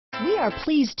We are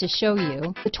pleased to show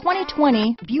you the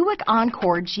 2020 Buick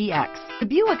Encore GX. The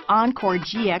Buick Encore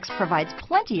GX provides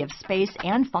plenty of space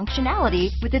and functionality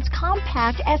with its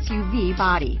compact SUV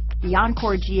body. The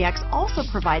Encore GX also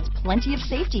provides plenty of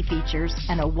safety features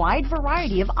and a wide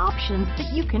variety of options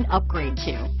that you can upgrade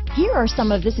to. Here are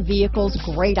some of this vehicle's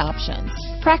great options: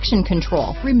 traction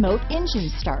control, remote engine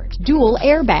start, dual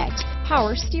airbags,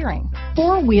 power steering,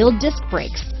 four-wheel disc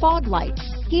brakes, fog lights,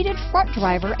 heated front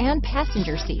driver and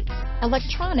passenger seats,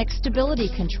 electronic stability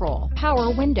control,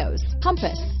 power windows,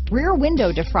 compass, rear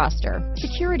window defroster,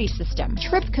 security system,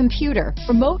 trip computer,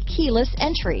 remote keyless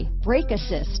entry, brake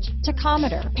assist,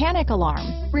 tachometer, panic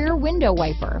alarm, rear window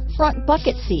wiper, front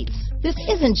bucket seats. This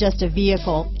isn't just a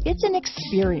vehicle, it's an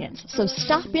experience. So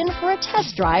stop in for a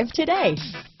test drive today.